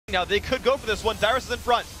Now they could go for this one. Dyrus is in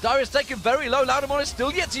front. Dyrus taken very low. Loudamon is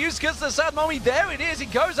still yet to use because the Sad Mommy. There it is. He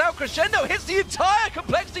goes out crescendo. Hits the entire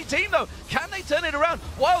Complexity team though. Can they turn it around?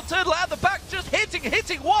 Wild Turtle at the back just hitting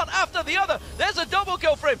one after the other. There's a double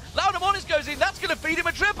kill for him. Loudamon goes in. That's going to feed him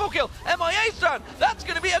a triple kill. MIA strand. That's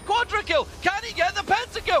going to be a quadra kill. Can he get the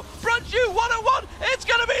pentakill? Brunch you 1-on-1. It's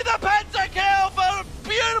going to be the pentakill for a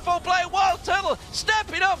beautiful play. Wild Turtle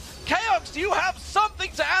stepping up. Chaos, you have something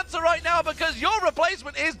to answer right now because your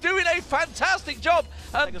replacement is doing a fantastic job.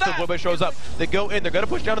 And that Wimba shows up. They go in. They're going to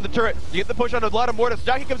push down to the turret. You get the push onto a lot of Mortis.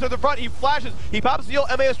 Jackie comes to the front. He flashes. He pops the ult.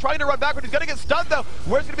 MA is trying to run backward. He's going to get stunned though.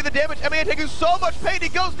 Where's going to be the damage? MA taking so much pain. He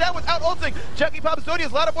goes down without ulting. Jackie pops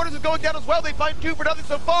Zodiac. A lot of Mortis is going down as well. They find 2 for nothing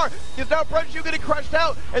so far. Is now Brunchu getting crushed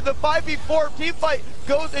out. And the 5v4 team fight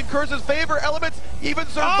goes in Curse's favor. Elements even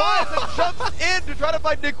survives and jumps in to try to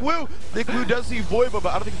find Nick Wu. Nick Wu does see Voiva, but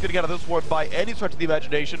I don't think he's going to get out of this one by any stretch of the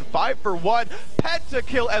imagination. 5 for 1.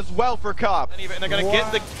 Pentakill as well for Cop. And they're going to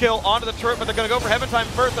get the kill onto the turret, but they're going to go for Heaven Time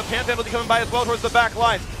first. The Pantheon will be coming by as well towards the back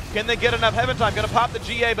lines. Can they get enough Heaven Time? Going to pop the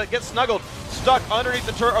GA, but get snuggled. Stuck underneath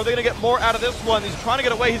the turret. Are they going to get more out of this one? He's trying to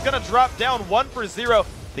get away. He's going to drop down 1 for 0.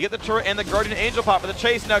 They get the turret and the Guardian Angel pop. But the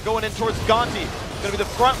chase now going in towards Gonti. Going to be the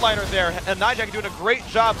frontliner there. And Nijak doing a great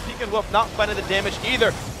job. Peek and Wolf not finding the damage either.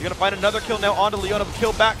 You're going to find another kill now onto Leona. The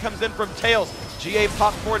kill back comes in from Tails. GA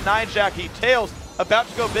pop for Nijak. Tails about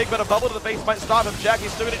to go big, but a bubble to the face might stop him.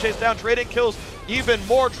 Jackie's still going to chase down, trading kills even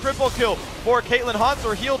more. Triple kill for Caitlyn.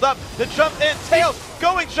 Hanser healed up to jump in. Tails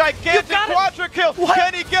going gigantic quadra kill.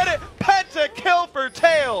 Can he get it? Pentakill for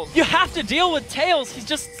Tails. You have to deal with Tails. He's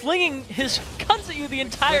just slinging his guns at you the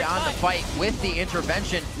entire time. On the fight with the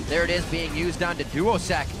intervention. There it is being used onto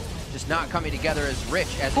Duosec. Just not coming together as rich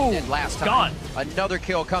as he did last time. Gone. Another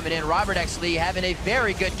kill coming in. Robert X. Lee having a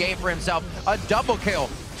very good game for himself. A double kill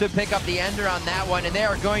to pick up the ender on that one, and they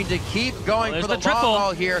are going to keep going for the long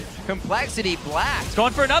haul here. Complexity Black. It's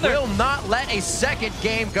going for another. Will not let a second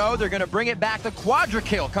game go. They're going to bring it back. The quadra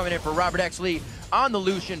kill coming in for Robert X. Lee on the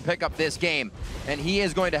Lucian pick up this game. And he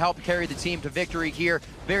is going to help carry the team to victory here.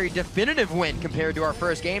 Very definitive win compared to our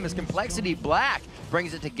first game as Complexity Black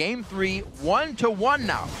brings it to game 3, 1-1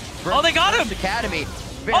 now. Oh, they got him! Academy.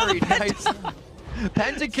 Very nice.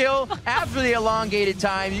 Pentakill after the elongated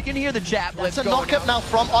time. You can hear the chat blitz going. It's a knockup now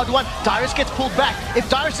from Odd1. Dyrus gets pulled back. If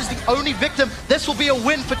Dyrus is the only victim, this will be a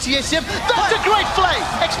win for TSM. That's a great play!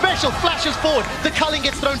 X-Special flashes forward. The culling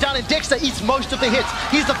gets thrown down and Dexter eats most of the hits.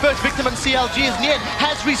 He's the first victim in CLG as Nien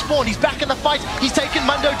has respawned. He's back in the fight. He's taken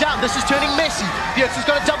Mundo down. This is turning messy. Bjergsen's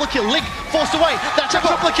got a double kill. Link forced away. That's a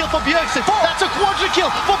triple kill for Bjergsen. That's a quadra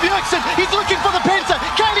kill for Bjergsen. He's looking for the Penta.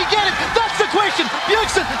 Can he get it? That's the question.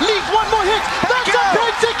 Bjergsen leaves 1 more hit. That's a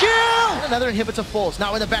Pentakill! Another inhibitor falls.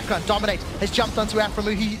 Now in the background, Dominate has jumped onto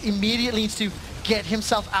Aframu. He immediately needs to get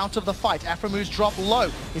himself out of the fight. Aframu's dropped low.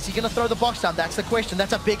 Is he going to throw the box down? That's the question.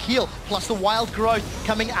 That's a big heal. Plus the wild growth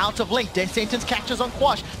coming out of Link. Death Sentence catches on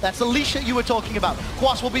Quash. That's Alicia you were talking about.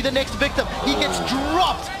 Quash will be the next victim. He gets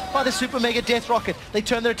dropped by the Super Mega Death Rocket. They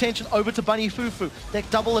turn their attention over to Bunny Fufu. That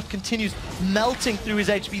double lift continues melting through his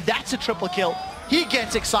HP. That's a triple kill. He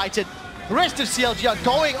gets excited. The rest of CLG are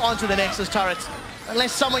going onto the Nexus turrets.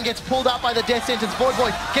 Unless someone gets pulled out by the Death Sentence. Void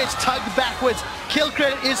Boy gets tugged backwards. Kill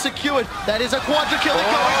credit is secured. That is a quadra kill. Going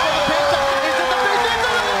for the Penta. Is it the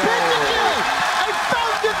Penta? A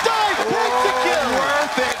fountain dive Pentakill.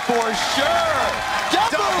 Worth it for sure.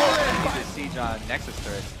 Double the siege on Nexus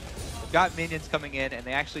turret. They've got minions coming in, and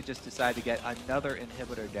they actually just decide to get another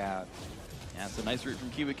inhibitor down. Yeah, it's a nice route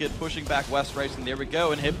from Kiwi Kid pushing back West Rice, and there we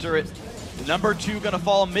go. Inhib turret. Number 2 going to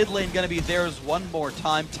fall. Mid lane going to be theirs one more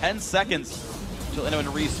time. 10 seconds. Until anyone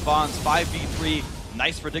respawns. 5v3.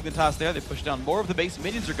 Nice for Dignitas there. They push down more of the base.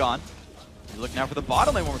 Minions are gone. You look now for the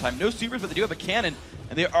bottom lane one more time. No supers, but they do have a cannon,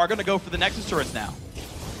 and they are going to go for the Nexus turrets now.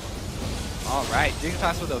 All right,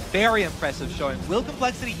 Dignitas with a very impressive showing. Will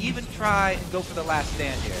Complexity even try and go for the last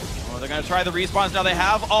stand here? Oh, they're going to try the respawns now. They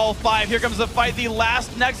have all 5. Here comes the fight. The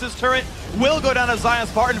last Nexus turret will go down to Zion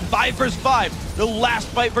Spartan. 5 versus 5. The last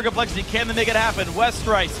fight for Complexity. Can they make it happen? West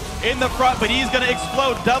Rice in the front, but he's going to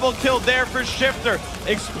explode. Double kill there for Shifter.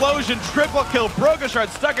 Explosion, triple kill. Brogushard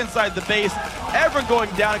stuck inside the base. Everyone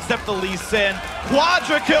going down except the Lee Sin.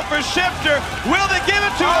 Quadra kill for Shifter. Will they give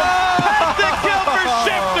it to him? Pentakill for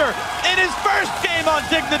Shifter in his first game on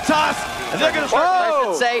Dignitas. And they're going to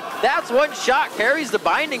start. Say that's one shot. Carries the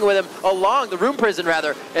binding with him along the room prison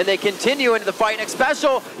rather, and they continue into the fight.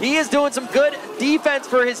 X-Special, he is doing some good defense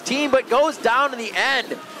for his team, but goes down in the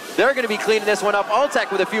end. They're going to be cleaning this one up.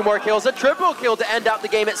 Altec with a few more kills. A triple kill to end out the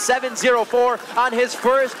game at 7-0-4 on his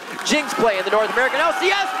first Jinx play in the North American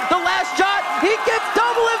LCS. The last shot, he gets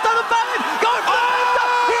double lift on the 5. Going for the Penta.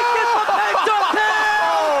 He gets the Penta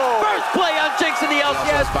kill. Jinx in the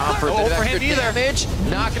LCS. Bomb for him damage.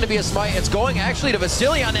 Not going to be a smite. It's going actually to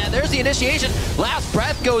Vasily on that. There's the initiation. Last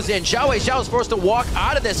breath goes in. Xiao's forced to walk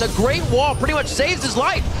out of this. A great wall pretty much saves his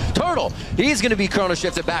life. Turtle, he's going to be chrono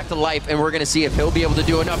shifted back to life, and we're going to see if he'll be able to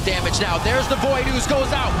do enough damage now. There's the Void Ooze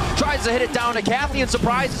goes out. Tries to hit it down to Kathy, and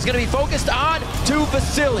surprise is going to be focused on to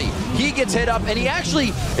Vasily. He gets hit up, and he actually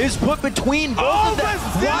is put between both of them.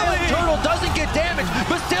 While Turtle doesn't get damage,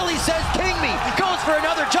 Vasily says, "King me," goes for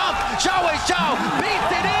another jump. Xiao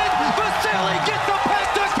beats it in. Vasily gets the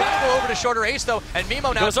Pentakills. Over to Shorter Ace though, and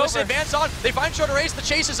Mimo now twists advance on. They find Shorter Ace, the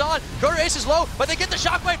chase is on. Shorter Ace is low, but they get the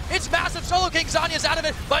shockwave. It's massive. Solo King Zanya's out of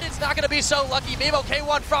it, but it's not going to be so lucky. Mimo,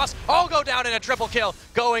 K1, Frost all go down in a triple kill,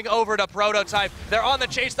 going over to Prototype. They're on the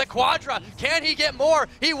chase. The Quadra, can he get more?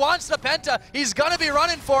 He wants the Penta. He's going to be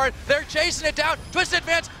running for it. They're chasing it down. Twist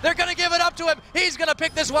advance. They're going to give it up to him. He's going to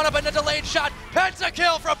pick this one up in a delayed shot.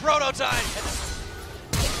 Pentakill from Prototype.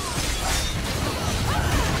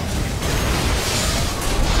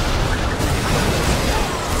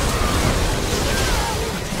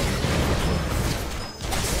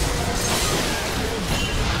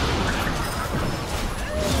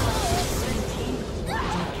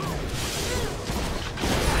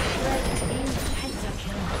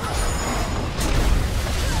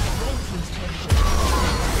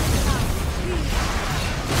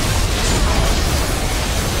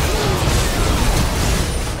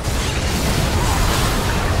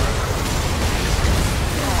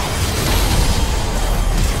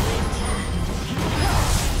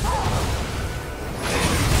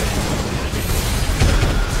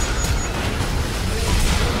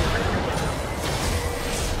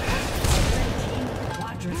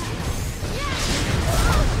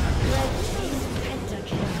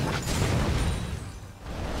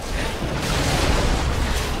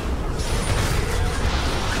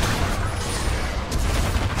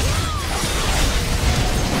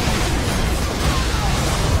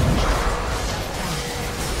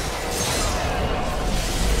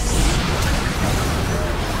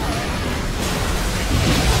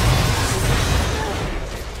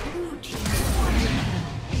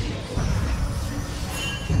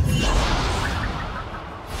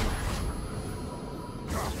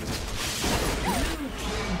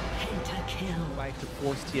 To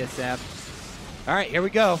force TSM. All right, here we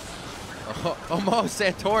go. Almost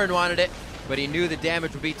Santorin wanted it, but he knew the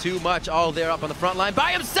damage would be too much. All there up on the front line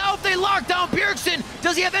by himself. They lock down Bjergsen.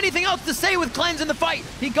 Does he have anything else to say with Cleanse in the fight?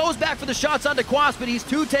 He goes back for the shots onto Quas, but he's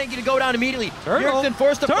too tanky to go down immediately. Bjergsen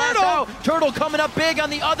forced to flash out. Turtle coming up big on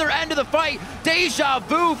the other end of the fight. Deja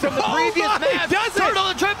vu from the previous match. Turtle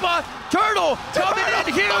the trippa. Turtle coming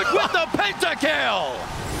in huge with the Pentakill.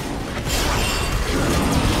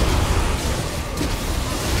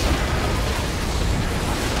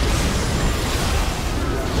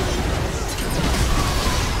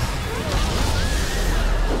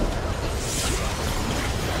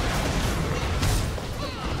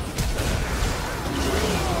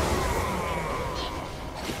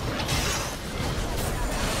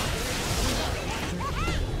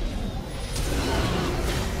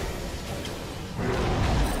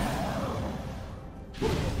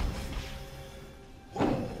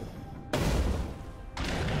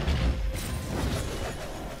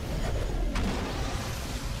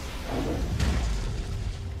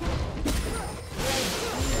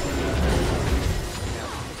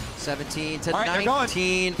 To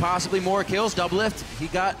 19, possibly more kills. Doublelift, he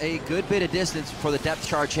got a good bit of distance for the depth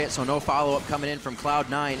charge hit, so no follow-up coming in from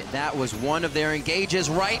Cloud9. That was one of their engages.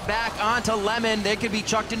 Right back onto Lemon. They could be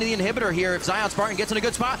chucked into the inhibitor here if Zion Spartan gets in a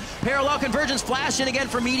good spot. Parallel convergence flashing again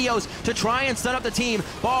for Meteos to try and set up the team.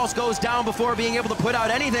 Balls goes down before being able to put out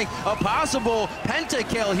anything. A possible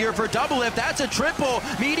pentakill here for Doublelift. That's a triple.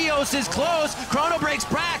 Meteos is close. Chrono breaks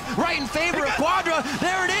back right in favor of Quadra.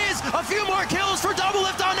 There it is. A few more kills for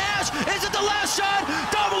Doublelift on Ash. Is it the last shot?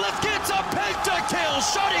 Doublelift gets a pentakill,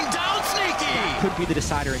 shutting down Sneaky. Could be the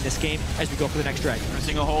decider in this game as we go for the next dragon. We're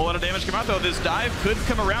seeing a whole lot of damage come out though. This dive could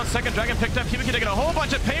come around. Second dragon picked up. Hibiki taking a whole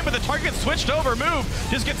bunch of pain, but the target gets switched over. Move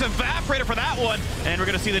just gets evaporated for that one. And we're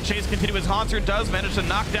going to see the chase continue as Hanser does manage to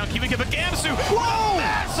knock down Hibiki, but Gamsu, whoa!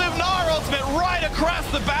 Massive Gnar ultimate right across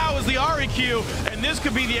the bow is the REQ. And this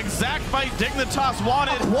could be the exact fight Dignitas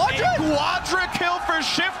wanted. A quadra kill for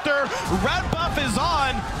Shifter. Red buff is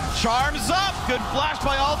on. Charms up. Good flash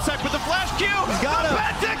by Altec with the flash Q. Got a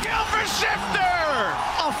pentakill for Shifter.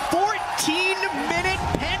 A 15-minute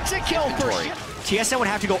pentakill for TSM would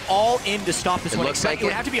have to go all in to stop this one. It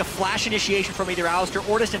would have to be a flash initiation from either Alistair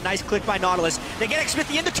or just a nice click by Nautilus. They get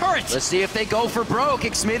Xmithy in the turret. Let's see if they go for broke.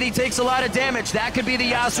 Xmithy takes a lot of damage. That could be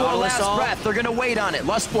the Yasuo last breath. They're going to wait on it.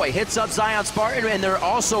 Lustboy hits up Zion Spartan, and they're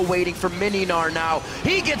also waiting for Mininar now.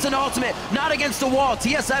 He gets an ultimate, not against the wall.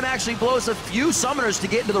 TSM actually blows a few summoners to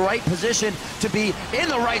get into the right position, to be in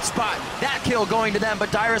the right spot. That kill going to them,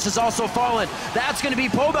 but Dyrus has also fallen. That's going to be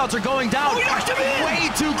Pobelter going down. Way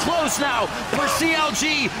too close now for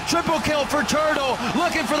CLG. Triple kill for Turtle,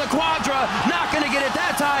 looking for the Quadra. Not going to get it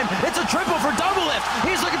that time. It's a triple for Double Lift.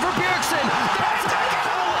 He's looking for Bjergsen.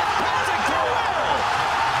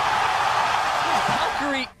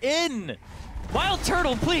 Valkyrie in. Wild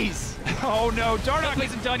Turtle, please. Oh no, Dardoch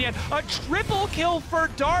isn't done yet. A triple kill for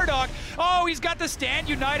Dardoch. Oh, he's got the stand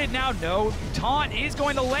united now. No, taunt is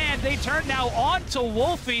going to land. They turn now on to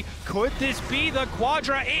Wolfie. Could this be the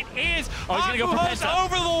Quadra? It is. Oh, he's gonna go for Penta.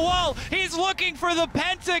 Over the wall. He's looking for the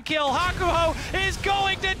Pentakill. Hakuho is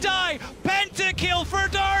going to die. Pentakill for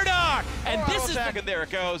Dardoch. And this is and there it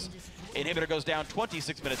goes. Inhibitor goes down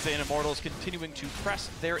 26 minutes in. Immortals continuing to press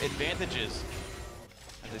their advantages.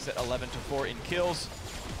 They set 11-4 in kills.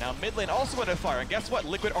 Now mid lane also went on fire, and guess what?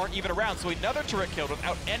 Liquid aren't even around, so another turret killed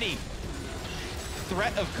without any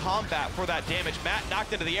threat of combat for that damage. Matt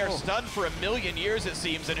knocked into the air, stunned for a million years it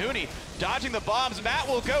seems, and Huni dodging the bombs. Matt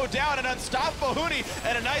will go down, an unstoppable Huni,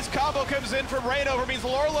 and a nice combo comes in from Reignover, means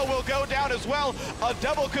Lorlo will go down as well. A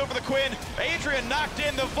double kill for the Quinn. Adrian knocked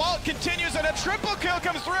in, the vault continues, and a triple kill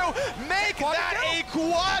comes through. Make that a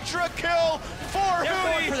quadra kill for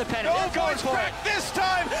Huni. No voice crack this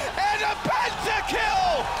time, and a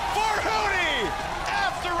pentakill for Huni!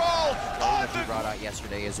 After all, brought out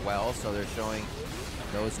yesterday as well, so they're showing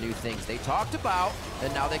those new things they talked about,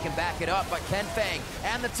 and now they can back it up. But Ken Fang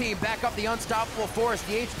and the team back up the unstoppable force.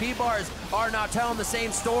 The HP bars are not telling the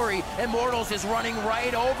same story. Immortals is running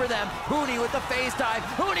right over them. Huni with the phase dive.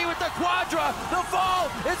 Huni with the Quadra. The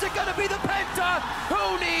fall. Is it going to be the Penta?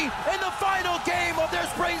 Huni in the final game of their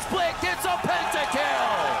spring split gets a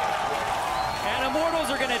Pentakill. And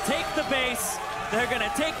Immortals are going to take the base. They're going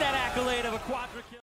to take that accolade of a Quadra kill.